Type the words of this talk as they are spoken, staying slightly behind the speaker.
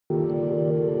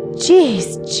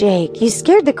Jeez, Jake, you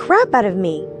scared the crap out of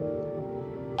me.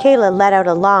 Kayla let out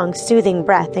a long, soothing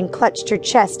breath and clutched her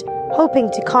chest,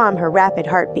 hoping to calm her rapid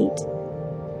heartbeat.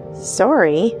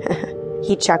 Sorry,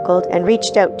 he chuckled and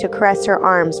reached out to caress her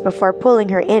arms before pulling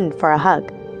her in for a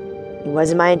hug. It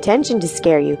wasn't my intention to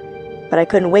scare you, but I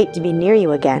couldn't wait to be near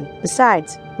you again.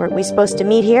 Besides, weren't we supposed to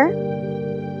meet here?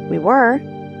 We were.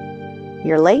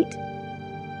 You're late?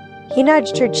 He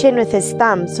nudged her chin with his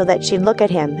thumb so that she'd look at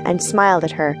him and smiled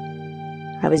at her.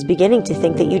 I was beginning to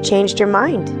think that you changed your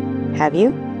mind. Have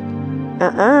you?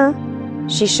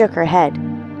 She shook her head.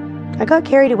 I got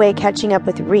carried away catching up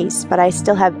with Reese, but I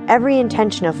still have every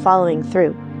intention of following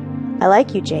through. I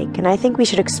like you, Jake, and I think we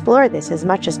should explore this as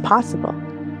much as possible.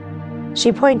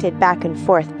 She pointed back and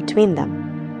forth between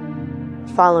them.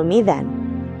 Follow me,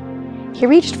 then. He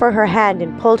reached for her hand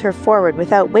and pulled her forward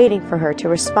without waiting for her to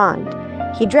respond.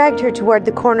 He dragged her toward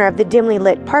the corner of the dimly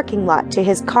lit parking lot to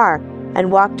his car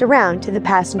and walked around to the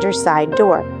passenger side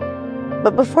door.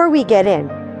 But before we get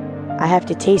in, I have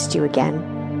to taste you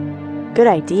again. Good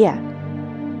idea.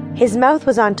 His mouth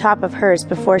was on top of hers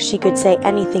before she could say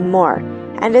anything more,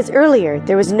 and as earlier,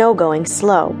 there was no going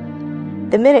slow.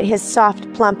 The minute his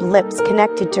soft, plump lips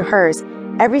connected to hers,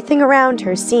 everything around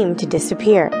her seemed to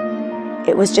disappear.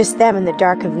 It was just them in the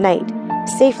dark of night,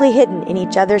 safely hidden in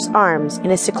each other's arms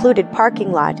in a secluded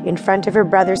parking lot in front of her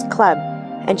brother's club,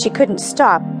 and she couldn't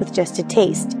stop with just a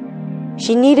taste.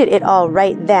 She needed it all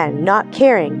right then, not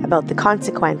caring about the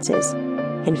consequences.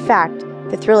 In fact,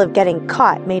 the thrill of getting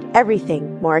caught made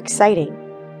everything more exciting.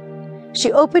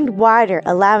 She opened wider,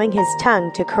 allowing his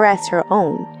tongue to caress her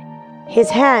own. His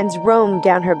hands roamed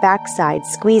down her backside,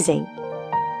 squeezing.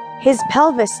 His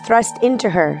pelvis thrust into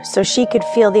her so she could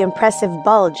feel the impressive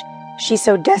bulge she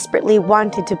so desperately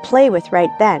wanted to play with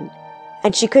right then,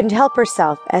 and she couldn't help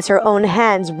herself as her own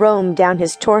hands roamed down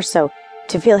his torso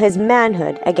to feel his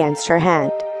manhood against her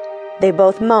hand. They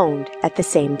both moaned at the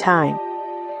same time.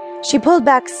 She pulled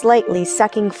back slightly,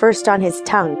 sucking first on his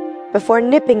tongue, before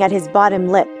nipping at his bottom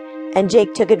lip, and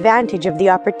Jake took advantage of the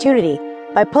opportunity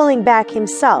by pulling back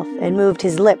himself and moved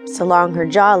his lips along her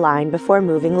jawline before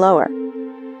moving lower.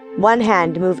 One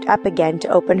hand moved up again to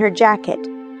open her jacket.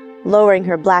 Lowering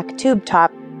her black tube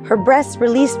top, her breasts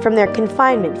released from their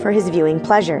confinement for his viewing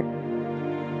pleasure.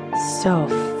 So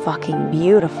fucking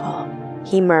beautiful,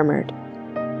 he murmured.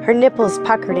 Her nipples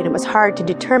puckered and it was hard to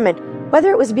determine whether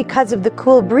it was because of the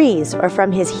cool breeze or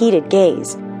from his heated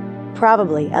gaze.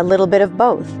 Probably a little bit of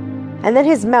both. And then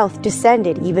his mouth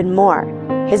descended even more,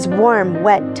 his warm,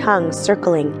 wet tongue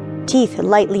circling, teeth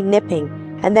lightly nipping,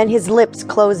 and then his lips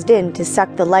closed in to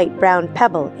suck the light brown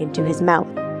pebble into his mouth.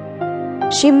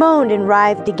 She moaned and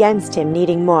writhed against him,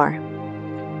 needing more.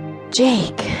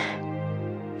 Jake.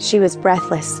 She was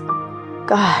breathless.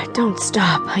 God, don't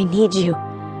stop. I need you.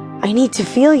 I need to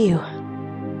feel you.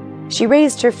 She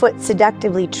raised her foot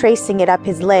seductively, tracing it up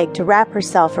his leg to wrap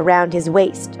herself around his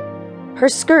waist. Her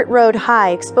skirt rode high,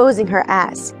 exposing her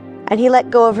ass, and he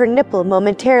let go of her nipple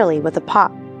momentarily with a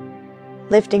pop.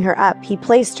 Lifting her up, he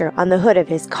placed her on the hood of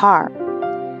his car.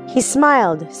 He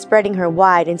smiled, spreading her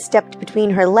wide, and stepped between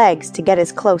her legs to get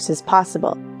as close as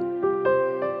possible.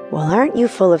 Well, aren't you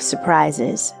full of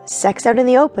surprises? Sex out in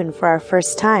the open for our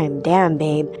first time. Damn,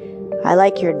 babe. I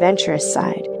like your adventurous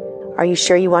side. Are you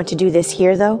sure you want to do this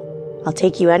here, though? I'll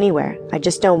take you anywhere. I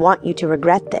just don't want you to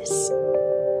regret this.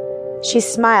 She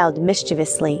smiled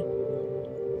mischievously.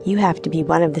 You have to be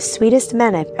one of the sweetest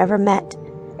men I've ever met.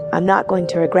 I'm not going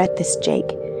to regret this, Jake.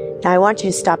 Now I want you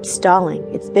to stop stalling.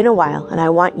 It's been a while, and I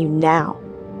want you now.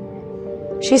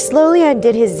 She slowly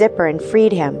undid his zipper and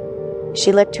freed him.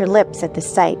 She licked her lips at the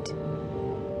sight.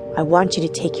 I want you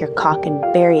to take your cock and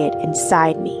bury it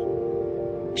inside me.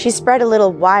 She spread a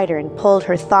little wider and pulled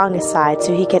her thong aside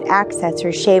so he could access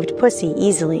her shaved pussy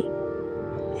easily.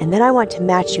 And then I want to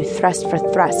match you thrust for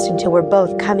thrust until we're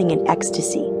both coming in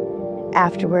ecstasy.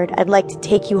 Afterward, I'd like to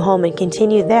take you home and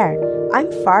continue there.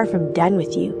 I'm far from done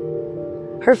with you.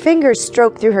 Her fingers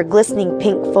stroked through her glistening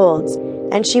pink folds,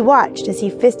 and she watched as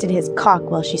he fisted his cock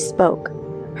while she spoke.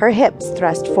 Her hips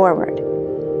thrust forward.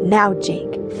 Now,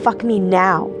 Jake, fuck me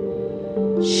now.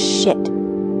 Shit.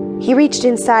 He reached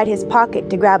inside his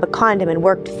pocket to grab a condom and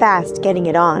worked fast, getting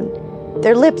it on.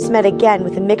 Their lips met again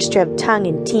with a mixture of tongue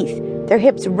and teeth, their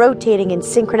hips rotating in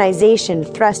synchronization,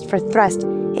 thrust for thrust,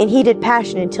 in heated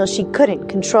passion until she couldn't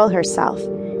control herself.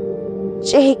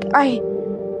 Jake,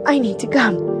 I need to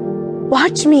come.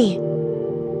 Watch me.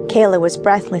 Kayla was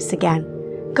breathless again.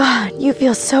 God, you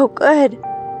feel so good.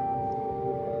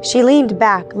 She leaned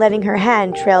back, letting her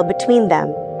hand trail between them.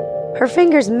 Her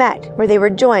fingers met where they were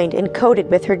joined and coated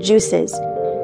with her juices,